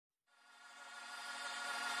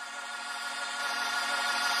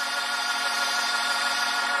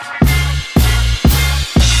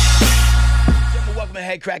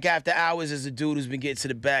Headkrack After Hours is a dude who's been getting to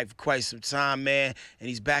the bag for quite some time, man, and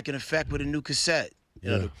he's back in effect with a new cassette. You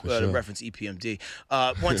know, the reference EPMD.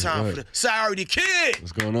 One time for the Sy Ari Da Kid.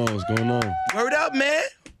 What's going on? What's going on? Word up, man.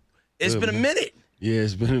 It's been a minute. Yeah,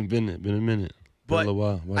 it's been a minute. But a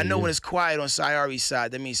while. I know when it's quiet on Sy Ari's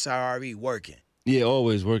side, that means Sy Ari working. Yeah,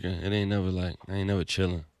 always working. It ain't never like, I ain't never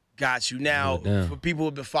chilling. Got you. Now, for people who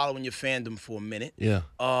have been following your fandom for a minute, yeah.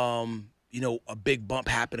 You know, a big bump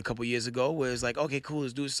happened a couple years ago where it's like, okay, cool,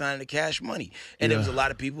 this dude's signing the Cash Money. And there was a lot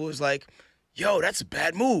of people who was like, yo, that's a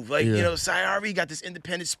bad move. Like, you know, Sy Ari got this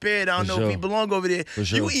independent spirit. I don't know if he belong over there.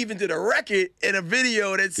 You even did a record in a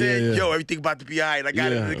video that said, yo, everything about to be all right. I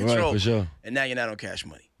got it under control. Right, for sure. And now you're not on Cash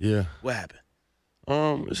Money. Yeah. What happened?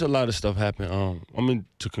 There's a lot of stuff happened. I mean,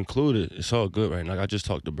 to conclude it, it's all good right now. Like, I just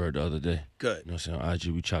talked to Bird the other day. Good. You know what I'm saying? On IG,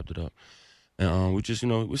 we chopped it up. And we just, you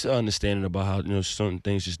know, we still understanding about how, you know, certain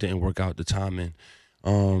things just didn't work out at the time. And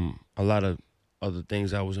a lot of other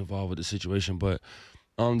things that was involved with the situation. But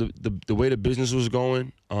the way the business was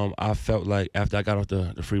going, I felt like after I got off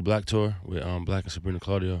the Free Black tour with Black and Sabrina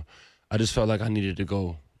Claudio, I just felt like I needed to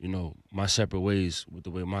go, you know, my separate ways with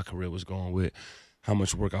the way my career was going, with how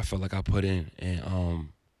much work I felt like I put in, and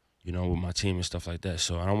you know, with my team and stuff like that.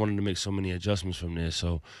 So I wanted to make so many adjustments from there.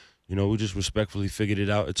 So, you know, we just respectfully figured it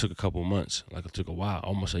out. It took a couple months, like it took a while,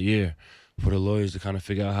 almost a year, for the lawyers to kind of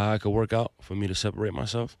figure out how I could work out for me to separate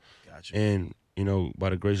myself. Gotcha. And, you know,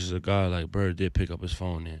 by the graces of God, like, Bird did pick up his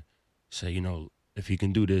phone and say, you know, if he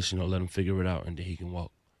can do this, you know, let him figure it out and then he can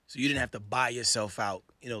walk. So you didn't have to buy yourself out,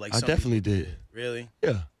 you know, like I definitely did. Really?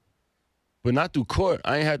 Yeah. But not through court.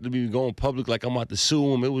 I ain't had to be going public like I'm about to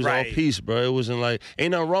sue him. It was all peace, bro. It wasn't like,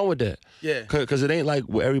 ain't nothing wrong with that. Yeah. Because it ain't like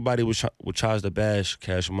where everybody would tries to bash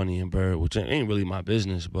Cash Money and Bird, which ain't really my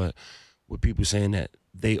business, but with people saying that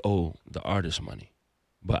they owe the artist money.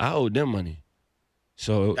 But I owed them money.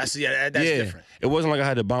 So that's different. It wasn't like I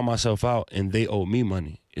had to buy myself out and they owed me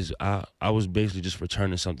money. I was basically just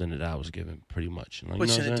returning something that I was given, pretty much. Like,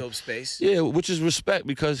 which in a dope space. Yeah, which is respect,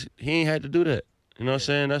 because he ain't had to do that. You know what I'm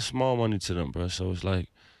saying? That's small money to them, bro. So it's like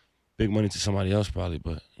big money to somebody else probably,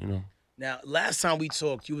 but, you know. Now, last time we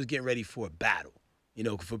talked, you was getting ready for a battle. You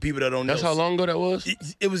know, for people that don't know. That's how long ago that was?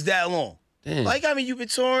 It was that long. Damn. Like, I mean, you've been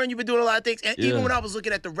touring, you've been doing a lot of things. And even when I was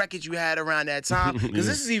looking at the records you had around that time, because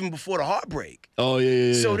this is even before the Hearbreak. Oh,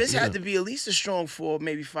 yeah. So this had to be at least a strong 4,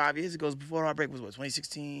 maybe 5 years ago. Before the Hearbreak was what,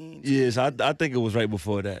 2016? Yes, I think it was right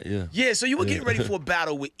before that, yeah. Yeah, so you were getting ready for a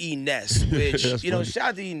battle with E-Ness, which, you know, shout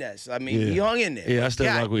out to E-Ness. I mean, he hung in there. Yeah, I still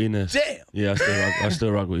rock with E-Ness. Damn. Yeah, I still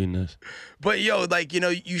rock with E-Ness. But, yo, like, you know,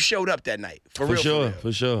 you showed up that night. For real.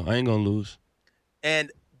 For sure. I ain't gonna lose.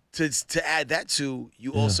 And to add that to,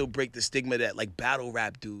 you also break the stigma that, like, battle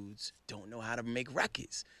rap dudes don't know how to make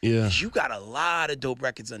records. Yeah. You got a lot of dope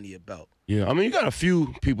records under your belt. Yeah, I mean, you got a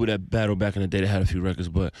few people that battled back in the day that had a few records,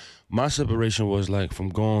 but my separation was, like, from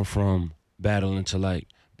going from battling to, like,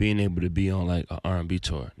 being able to be on, like, an R&B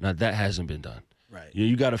tour. Now, that hasn't been done. Right.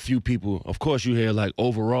 You got a few people. Of course, you hear, like,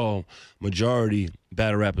 overall, majority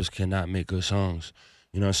battle rappers cannot make good songs.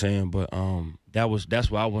 You know what I'm saying? But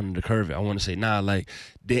that's why I wanted to curve it. I want to say, nah, like,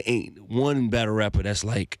 there ain't one battle rapper that's,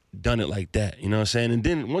 like, done it like that. You know what I'm saying? And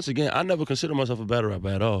then, once again, I never consider myself a battle rapper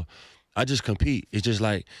at all. I just compete. It's just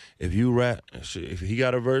like, if you rap, if he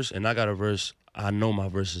got a verse and I got a verse, I know my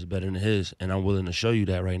verse is better than his, and I'm willing to show you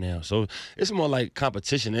that right now. So it's more like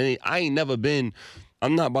competition. And I ain't never been,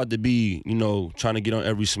 I'm not about to be, you know, trying to get on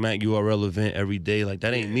every Smack URL event every day. Like,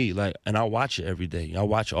 that ain't me. Like, and I watch it every day. I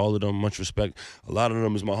watch all of them, much respect. A lot of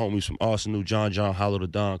them is my homies from Austin, New John, Hollow the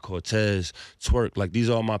Don, Cortez, Twerk. Like, these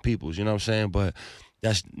are all my peoples, you know what I'm saying? But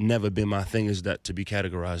that's never been my thing, is that to be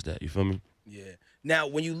categorized that, you feel me? Yeah. Now,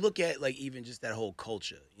 when you look at, like, even just that whole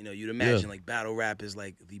culture, you know, you'd imagine, like, battle rap is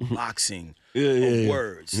like the boxing of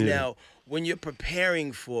words. Yeah. Now, when you're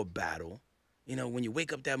preparing for a battle, you know, when you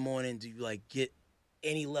wake up that morning, do you, like, get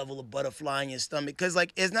any level of butterfly in your stomach? Because,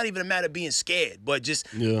 like, it's not even a matter of being scared, but just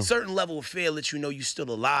a certain level of fear lets you know you're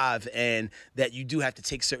still alive and that you do have to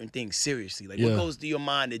take certain things seriously. Like, what goes through your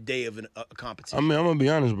mind the day of a competition? I mean, I'm going to be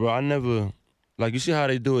honest, bro. I never, like, you see how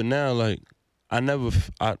they do it now? Like,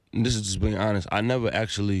 this is just being honest, I never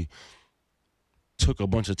actually took a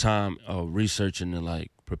bunch of time researching and, like,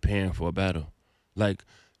 preparing for a battle. Like,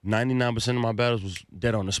 99% of my battles was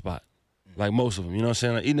dead on the spot. Like, most of them, you know what I'm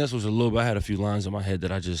saying? Like, E-Ness was a little bit, I had a few lines in my head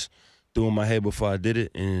that I just threw in my head before I did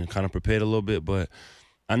it and kind of prepared a little bit, but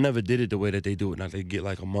I never did it the way that they do it. Now, they get,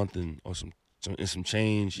 like, a month or some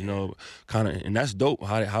change, you know, kind of, and that's dope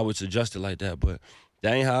how it's adjusted like that, but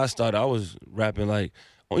that ain't how I started. I was rapping, like,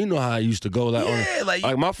 you know how I used to go. Like,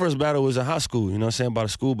 like my first battle was in high school, you know what I'm saying, by the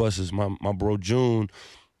school buses. My bro June,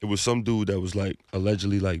 it was some dude that was like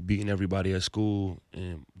allegedly like beating everybody at school,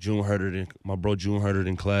 and June heard it. My bro June heard it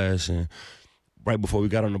in class, and right before we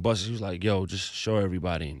got on the bus, he was like, "Yo, just show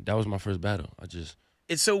everybody." And that was my first battle.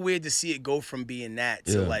 It's so weird to see it go from being that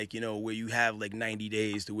to like, where you have like 90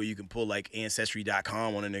 days to where you can pull like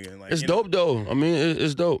ancestry.com on a nigga. And like, it's dope though. I mean,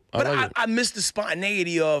 it's dope. But I miss the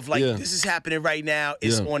spontaneity of like, this is happening right now.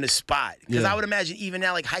 It's on the spot. Because I would imagine even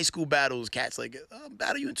now, like high school battles, cats like, I'll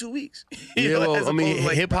battle you in 2 weeks. Well, I mean,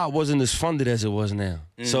 hip hop wasn't as funded as it was now.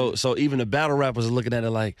 So even the battle rappers are looking at it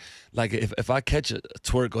like if I catch a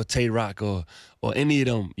Twerk or Tay Rock or any of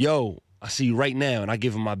them, yo, I see you right now, and I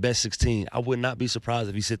give him my best 16. I would not be surprised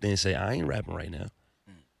if he sit there and say, I ain't rapping right now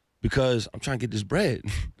because I'm trying to get this bread.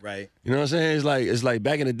 Right. You know what I'm saying? It's like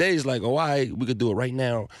back in the day, it's like, oh, all right, we could do it right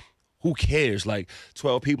now. Who cares? Like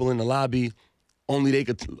 12 people in the lobby, only they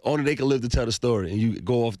could live to tell the story, and you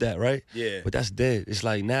go off that, right? Yeah. But that's dead. It's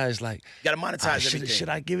like now it's like you gotta monetize everything. Should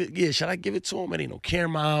I give it? Yeah, should I give it to him? It ain't no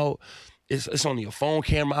camera out. It's only a phone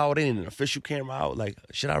camera out. It ain't an official camera out. Like,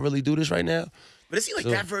 should I really do this right now? But it seems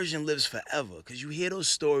like that version lives forever because you hear those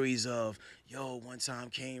stories of, yo, one time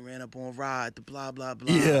Kane ran up on Rod, the blah, blah,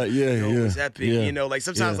 blah. Yeah. It was epic. Like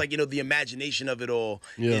sometimes like, the imagination of it all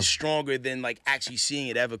is stronger than like actually seeing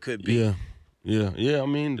it ever could be. Yeah. I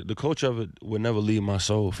mean, the culture of it would never leave my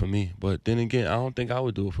soul for me. But then again, I don't think I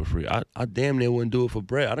would do it for free. I damn near wouldn't do it for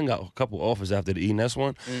bread. I done got a couple offers after the E&S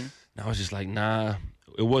one. And I was just like, nah.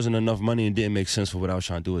 It wasn't enough money and didn't make sense for what I was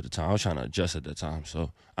trying to do at the time. I was trying to adjust at the time.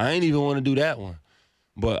 So I ain't even want to do that one.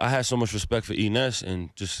 But I had so much respect for E&S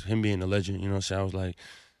and just him being a legend, you know what I'm saying? I was like,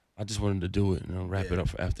 I just wanted to do it and wrap it up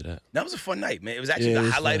for after that. That was a fun night, man. It was actually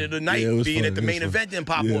the highlight of the night, being at the main event and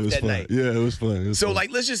pop off that night. Yeah, it was fun. So,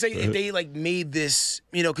 like, let's just say if they, like, made this,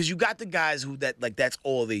 because you got the guys who that's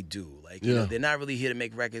all they do. Like, they're not really here to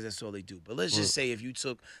make records, that's all they do. But let's just say if you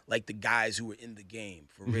took, like, the guys who were in the game,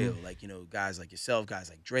 for real, like, guys like yourself, guys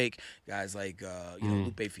like Drake, guys like,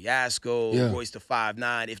 Lupe Fiasco, Royce the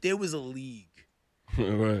 5'9", if there was a league,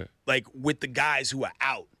 right, like, with the guys who are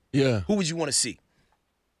out, who would you want to see?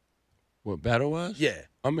 What, battle-wise? Yeah.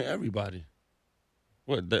 I mean, everybody.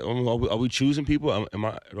 What, are we choosing people?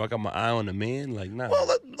 Do I got my eye on the man? Like, nah.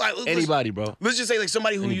 Well, anybody, bro. Let's just say, like,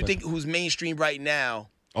 somebody who you think who's mainstream right now.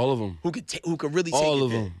 All of them. Who could really take all it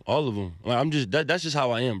of them. All of them. Like, that's just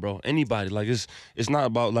how I am, bro. Anybody. Like, it's not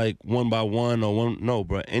about, like, one by one or one. No,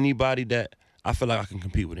 bro. Anybody that I feel like I can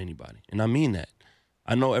compete with anybody. And I mean that.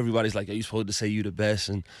 I know everybody's like, you supposed to say you the best,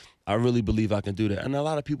 and I really believe I can do that. And a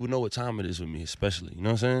lot of people know what time it is with me, especially. You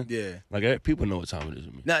know what I'm saying? Yeah. Like, people know what time it is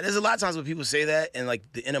with me. Now, there's a lot of times when people say that, and, like,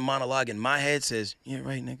 the inner monologue in my head says, yeah,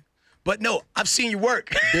 right, nigga. But, no, I've seen your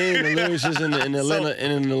work. Then the lyricists in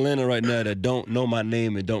Atlanta right now that don't know my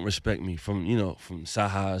name and don't respect me, from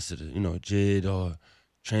Sahas to the, Jid or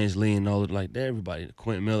Trans Lee and all of, like, everybody,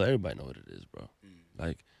 Quentin Miller, everybody know what it is, bro.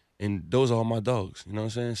 Like, and those are all my dogs, you know what I'm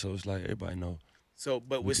saying? So it's like, everybody know. So,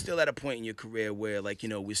 but we're still at a point in your career where, like,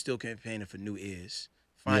 we're still campaigning for new ears,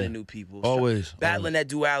 finding new people. Always. Battling that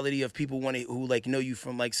duality of people who, like, know you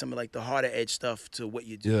from, like, some of, like, the harder edge stuff to what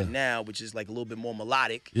you're doing now, which is, like, a little bit more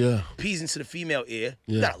melodic. Yeah. Appeasing to the female ear.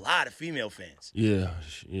 You got a lot of female fans. Yeah,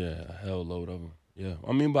 a hell load of them. Yeah.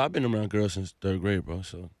 I mean, but I've been around girls since 3rd grade, bro,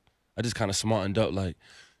 so I just kind of smartened up, like,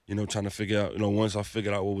 trying to figure out, once I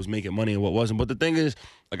figured out what was making money and what wasn't. But the thing is,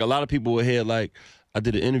 like, a lot of people were here, like, I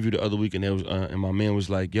did an interview the other week, and and my man was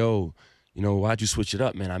like, yo, why'd you switch it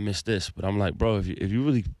up, man? I missed this. But I'm like, bro, if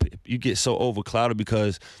you get so overclouded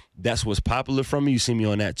because that's what's popular from me. You see me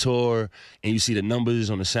on that tour, and you see the numbers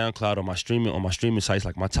on the SoundCloud, on my streaming sites,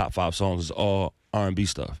 like my top 5 songs is all R&B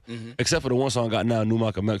stuff. Except for the one song I got now, New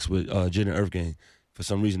Malcolm X with Jid and Earth Gang. For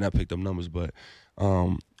some reason, that picked up numbers. But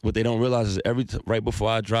what they don't realize is right before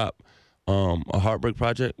I drop a Heartbreak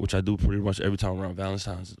project, which I do pretty much every time around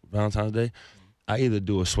Valentine's Day, I either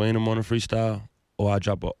do a Sway in the Morning freestyle or I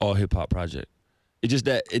drop an all-hip-hop project. It's just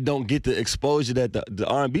that it don't get the exposure that the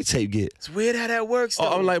R&B tape get. It's weird how that works, though.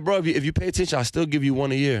 I'm like, bro, if you pay attention, I still give you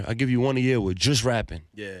one a year. I give you one a year with just rapping.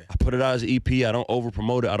 Yeah. I put it out as an EP. I don't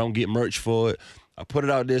over-promote it. I don't get merch for it. I put it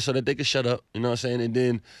out there so that they can shut up, you know what I'm saying? And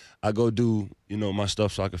then I go do, my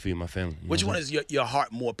stuff so I can feed my family. Which one is your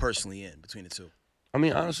heart more personally in between the two? I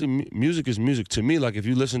mean, honestly, music is music. To me, like, if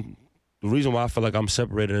you listen... The reason why I feel like I'm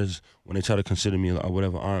separated is when they try to consider me or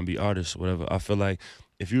whatever R&B artist or whatever. I feel like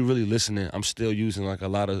if you're really listening, I'm still using like a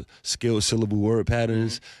lot of skilled syllable word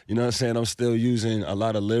patterns. You know what I'm saying? I'm still using a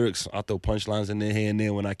lot of lyrics. I throw punchlines in there here and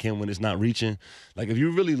there when I can, when it's not reaching. Like, if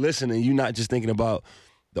you're really listening, you're not just thinking about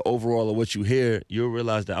the overall of what you hear, you'll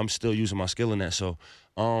realize that I'm still using my skill in that. So,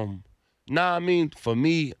 I mean, for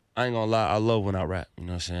me, I ain't gonna lie, I love when I rap. You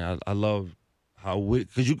know what I'm saying? I love how,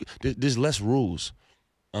 because there's less rules.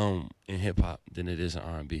 in hip hop than it is in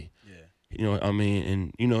R&B. Yeah. You know what I mean?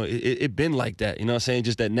 And, you know, it been like that. You know what I'm saying?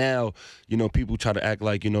 Just that now, you know, people try to act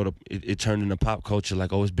like, you know, it turned into pop culture,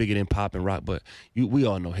 like, oh, it's bigger than pop and rock. But we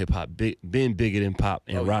all know hip-hop been bigger than pop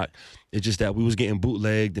and rock. It's just that we was getting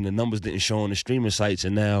bootlegged and the numbers didn't show on the streaming sites.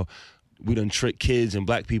 And now we done trick kids and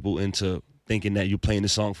black people into thinking that you're playing the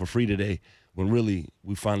song for free today when really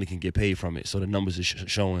we finally can get paid from it. So the numbers are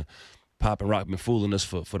showing. Pop and rock been fooling us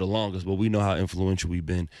for the longest, but we know how influential we've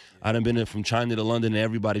been. I done been from China to London, and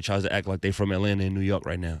everybody tries to act like they from Atlanta and New York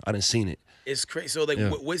right now. I done seen it. It's crazy. So, like,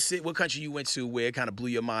 what country you went to where it kind of blew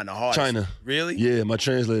your mind the hardest? China. Really? Yeah, my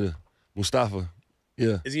translator, Mustafa.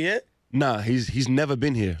 Yeah. Is he here? Nah, he's never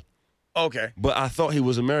been here. Okay. But I thought he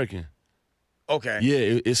was American. Okay.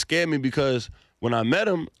 Yeah, it scared me because when I met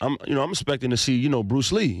him, I'm expecting to see, you know,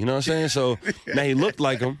 Bruce Lee. You know what I'm saying? So now he looked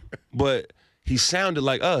like him, but he sounded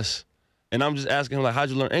like us. And I'm just asking him, like, how'd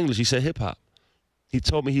you learn English? He said hip-hop. He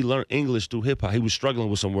told me he learned English through hip-hop. He was struggling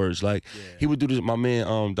with some words. Like, he would do this. My man,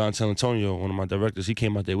 Dontel Antonio, one of my directors, he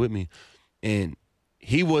came out there with me. And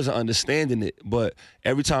he wasn't understanding it. But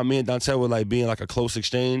every time me and Dontel were, like, being, like, a close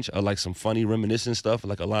exchange or, like, some funny reminiscent stuff,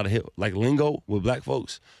 like a lot of like lingo with black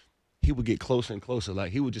folks, he would get closer and closer.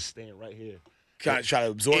 Like, he would just stand right here. Kind of try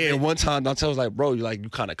to absorb it. And one time, Dontel was like, bro, you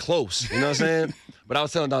kind of close. You know what I'm saying? But I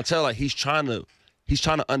was telling Dontel, like, he's trying to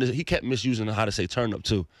understand. He kept misusing how to say turn up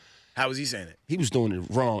too. How was he saying it? He was doing it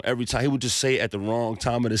wrong every time. He would just say it at the wrong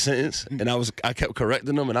time of the sentence, and I kept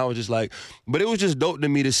correcting him, and I was just like, but it was just dope to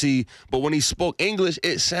me to see. But when he spoke English,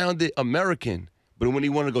 it sounded American. But when he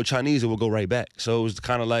wanted to go Chinese, it would go right back. So it was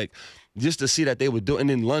kind of like just to see that they were doing.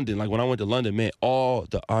 And in London, like when I went to London, man, all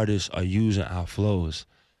the artists are using our flows.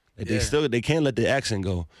 Like they can't let the accent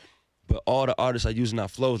go. But all the artists are using our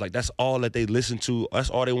flows. Like, that's all that they listen to. That's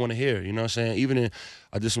all they want to hear. You know what I'm saying?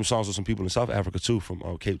 I did some songs with some people in South Africa, too, from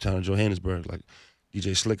Cape Town and Johannesburg. Like,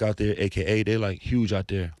 DJ Slick out there, a.k.a. They're, like, huge out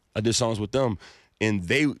there. I did songs with them, and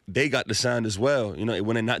they got the sound as well, you know,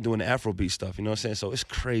 when they're not doing the Afrobeat stuff. You know what I'm saying? So it's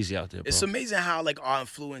crazy out there, bro. It's amazing how, like, our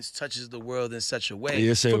influence touches the world in such a way.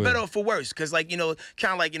 Yes, for better or for worse. Because, like, you know,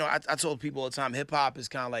 kind of like, you know, I told people all the time, hip-hop is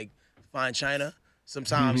kind of like fine china.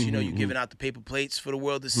 Sometimes, you know, you're giving out the paper plates for the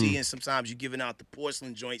world to see, and sometimes you're giving out the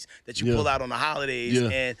porcelain joints that you pull out on the holidays.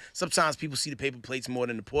 And sometimes people see the paper plates more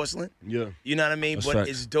than the porcelain. Yeah. You know what I mean? That's but facts.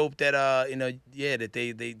 it's dope that, you know, that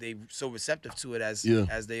they so receptive to it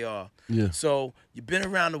as they are. Yeah. So you've been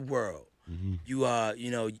around the world. You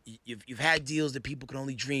know, you've had deals that people can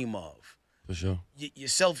only dream of. For sure. You're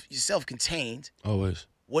self-contained. Always.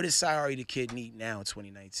 What does Sy Ari Da Kid need now in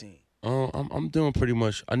 2019? I'm doing pretty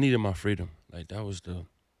much. I needed my freedom. Like that was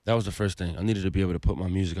the first thing. I needed to be able to put my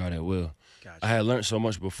music out at will. Gotcha. I had learned so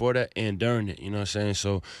much before that and during it. You know what I'm saying?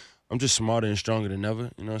 So I'm just smarter and stronger than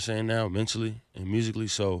ever. You know what I'm saying? Now mentally and musically.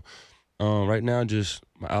 So right now, just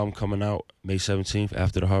my album coming out May 17th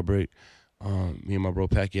after the Hearbreak. Me and my bro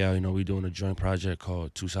Pacquiao, you know, we doing a joint project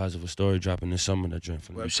called Two Sides of a Story, dropping this summer. That joint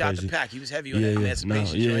finna be shout out crazy. to Pac. He was heavy on that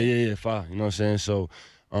Emancipation joint. Yeah, fire. You know what I'm saying? So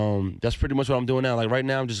that's pretty much what I'm doing now. Like right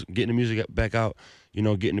now, I'm just getting the music back out, you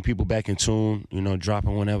know, getting the people back in tune, you know,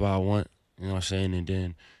 dropping whenever I want, you know what I'm saying? And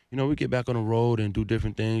then, you know, we get back on the road and do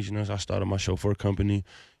different things. You know, so I started my chauffeur company, you know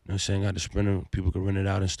what I'm saying? Got the Sprinter, people could rent it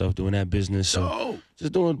out and stuff, doing that business. So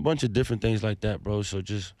just doing a bunch of different things like that, bro. So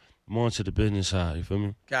just more into the business side, you feel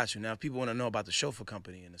me? Got you. Now, if people want to know about the chauffeur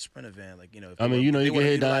company and the Sprinter van, like, you know. I mean, you know, you can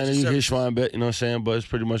hit down and you can hit Schweinbeck, you know what I'm saying? But it's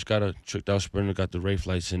pretty much got a tricked out Sprinter, got the Wraith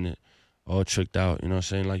lights in it. All tricked out, you know what I'm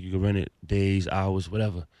saying? Like, you can rent it days, hours,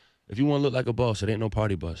 whatever. If you want to look like a boss, it ain't no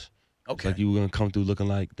party bus. Okay. It's like you were going to come through looking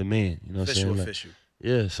like the man, you know what I'm saying? Like, Official.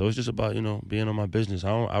 yeah, so it's just about, you know, being on my business. I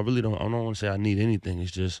don't want to say I need anything.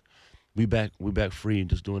 It's just we back free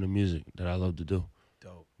just doing the music that I love to do.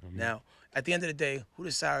 Dope. Now, at the end of the day, who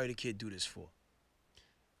does Sy Ari Da Kid do this for?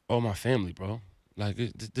 Oh, my family, bro. Like,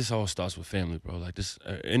 this all starts with family, bro. Like, this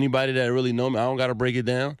anybody that really know me, I don't got to break it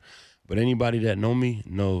down, but anybody that know me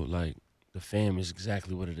know, like, the fam is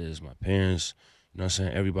exactly what it is. My parents, you know what I'm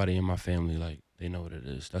saying? Everybody in my family, like, they know what it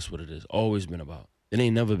is. That's what it is. Always been about. It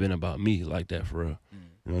ain't never been about me like that, for real. You know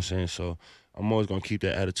what I'm saying? So I'm always going to keep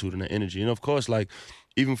that attitude and that energy. And, of course, like,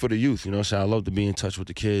 even for the youth, you know what I'm saying? I love to be in touch with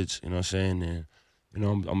the kids, you know what I'm saying? And, you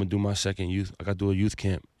know, I'm going to do my second youth. I got to do a youth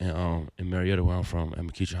camp in Marietta, where I'm from, at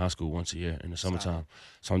McKeachern High School once a year in the summertime.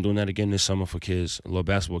 So I'm doing that again this summer for kids, a little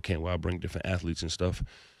basketball camp where I bring different athletes and stuff.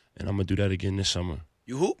 And I'm going to do that again this summer.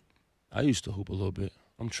 You hoop? I used to hoop a little bit.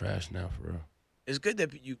 I'm trash now, for real. It's good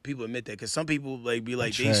that people admit that, because some people like be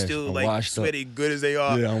like, they trash. still I'm like swear they good as they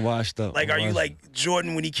are. Yeah, I'm washed up. Like, are you like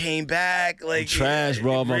Jordan when he came back? Like, I'm trash,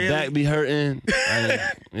 bro. My back be hurting.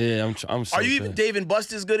 I'm so Are you even Dave and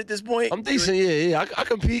Buster's good at this point? I'm decent, yeah. I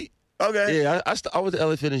compete. Okay. Yeah, I was at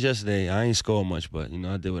LA Fitness yesterday. I ain't scored much, but, you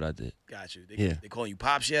know, I did what I did. Got you. They calling you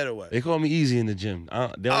Pops yet or what? They call me Easy in the gym. They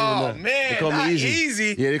don't even know. Man, they call not me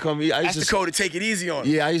easy. Yeah, they call me. That's the code to take it easy on.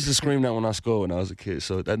 Yeah, I used to scream that when I scored when I was a kid.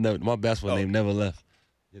 So my basketball name never left.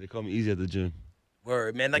 Yeah, they call me Easy at the gym.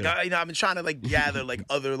 Word, man. Like I've been trying to gather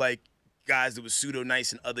other guys that was pseudo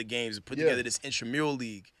nice in other games and put together this intramural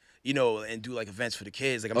league. And do events for the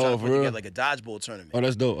kids. I'm trying to put together a dodgeball tournament. Oh,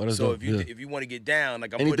 that's dope. So if you want to get down,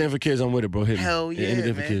 I'm anything for kids, I'm with it, bro. Hit me. Hell yeah,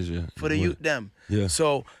 anything man. for kids, yeah. For the youth, them. Yeah.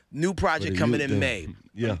 So new project coming in May.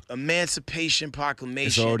 Yeah. Emancipation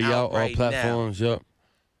Proclamation. It's already out right all platforms. Now. Yep.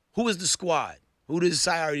 Who is the squad? Who does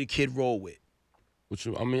Sy Ari Da Kid roll with?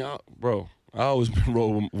 Bro, I always been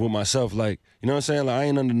rolling with myself. You know what I'm saying? I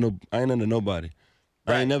ain't under nobody.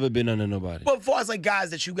 Right. I ain't never been under nobody. But as far as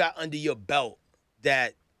guys that you got under your belt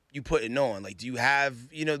that you putting on, do you have,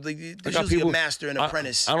 there's usually a master and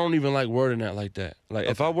apprentice. I don't even like wording that like that.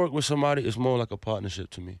 If I work with somebody, it's more like a partnership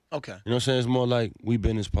to me. Okay. You know what I'm saying? It's more like we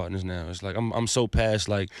business partners now. It's I'm so past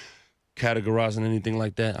categorizing anything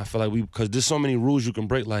like that. I feel like because there's so many rules you can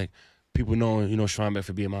break, people knowing, Schweinbeck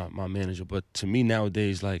for being my manager. But to me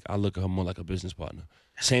nowadays, I look at her more like a business partner.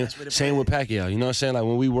 Same with Pacquiao. You know what I'm saying?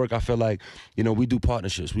 When we work, I feel like, we do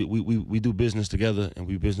partnerships. We do business together, and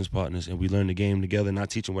we business partners, and we learn the game together, and I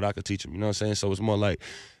teach them what I could teach them. You know what I'm saying? So it's more like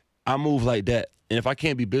I move like that. And if I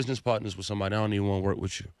can't be business partners with somebody, I don't even want to work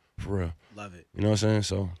with you, for real. Love it. You know what I'm saying?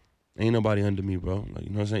 So ain't nobody under me, bro. You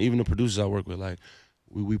know what I'm saying? Even the producers I work with,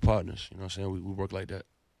 we partners. You know what I'm saying? We work like that.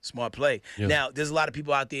 Smart play. Yeah. Now, there's a lot of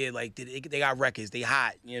people out there, they got records, they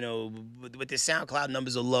hot, but their SoundCloud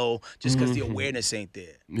numbers are low just because the awareness ain't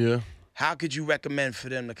there. Yeah. How could you recommend for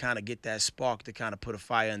them to kind of get that spark to kind of put a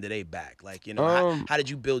fire under their back? How did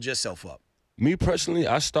you build yourself up? Me personally,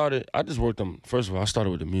 first of all, I started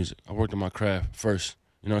with the music. I worked on my craft first.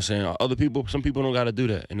 You know what I'm saying? Some people don't got to do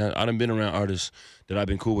that. And I done been around artists that I've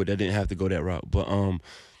been cool with that didn't have to go that route. But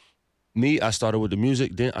me, I started with the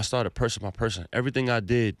music. Then I started person by person. Everything I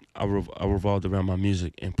did, I revolved around my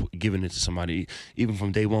music and giving it to somebody. Even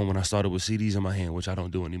from day one when I started with CDs in my hand, which I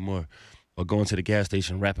don't do anymore, or going to the gas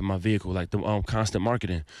station, wrapping my vehicle, the constant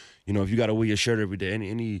marketing. If you got to wear your shirt every day,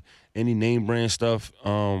 any name brand stuff,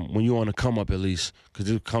 when you on a come up at least, because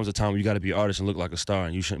there comes a time where you got to be an artist and look like a star,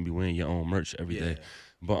 and you shouldn't be wearing your own merch every day.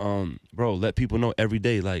 But bro, let people know every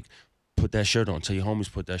day, put that shirt on. Tell your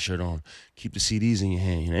homies put that shirt on. Keep the CDs in your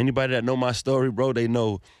hand. Anybody that know my story, bro, they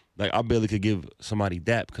know, I barely could give somebody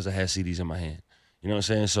that because I had CDs in my hand. You know what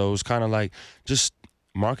I'm saying? So it's kind of just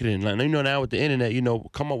marketing. Now with the internet,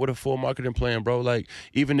 come up with a full marketing plan, bro.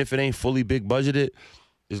 Even if it ain't fully big budgeted,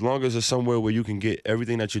 as long as it's somewhere where you can get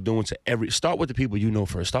everything that you're doing start with the people you know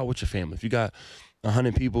first. Start with your family. If you got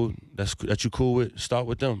 100 people that you cool with, start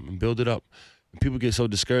with them and build it up. People get so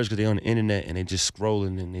discouraged because they're on the internet and they just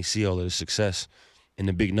scrolling and they see all of the success and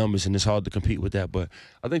the big numbers, and it's hard to compete with that. But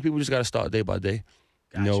I think people just got to start day by day.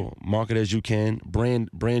 Gotcha. Market as you can, brand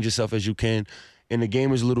yourself as you can. And the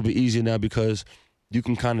game is a little bit easier now because you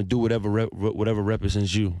can kind of do whatever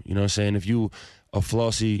represents you. You know what I'm saying? If you are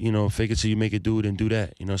flossy, fake it till you make it, do it, and do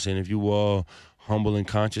that. You know what I'm saying? If you are humble and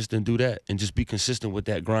conscious, then do that. And just be consistent with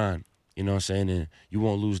that grind. You know what I'm saying? And you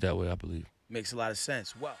won't lose that way, I believe. Makes a lot of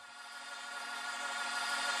sense. Well.